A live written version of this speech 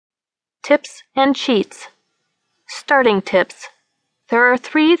Tips and cheats. Starting tips. There are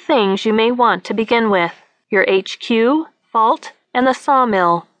 3 things you may want to begin with: your HQ, vault, and the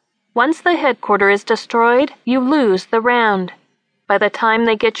sawmill. Once the headquarters is destroyed, you lose the round. By the time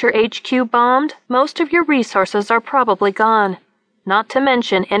they get your HQ bombed, most of your resources are probably gone, not to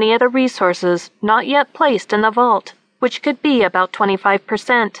mention any other resources not yet placed in the vault, which could be about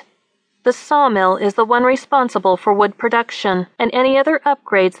 25%. The sawmill is the one responsible for wood production and any other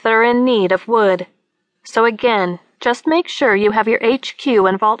upgrades that are in need of wood. So again, just make sure you have your HQ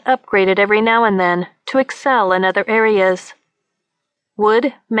and vault upgraded every now and then to excel in other areas.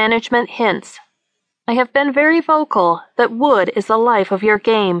 Wood management hints. I have been very vocal that wood is the life of your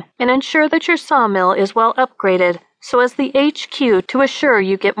game, and ensure that your sawmill is well upgraded so as the HQ to assure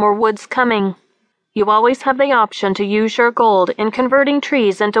you get more woods coming. You always have the option to use your gold in converting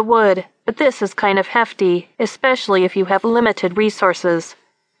trees into wood, but this is kind of hefty, especially if you have limited resources.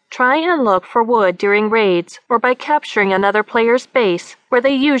 Try and look for wood during raids or by capturing another player's base, where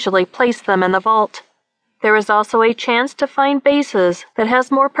they usually place them in the vault. There is also a chance to find bases that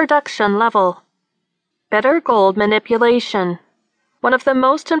has more production level. Better gold manipulation. One of the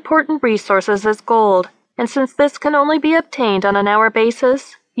most important resources is gold, and since this can only be obtained on an hour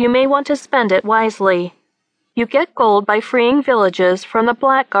basis, you may want to spend it wisely. You get gold by freeing villages from the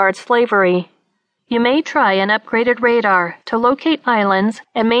blackguard slavery. You may try an upgraded radar to locate islands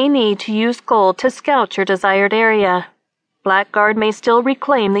and may need to use gold to scout your desired area. Blackguard may still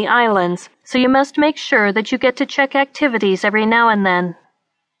reclaim the islands, so you must make sure that you get to check activities every now and then.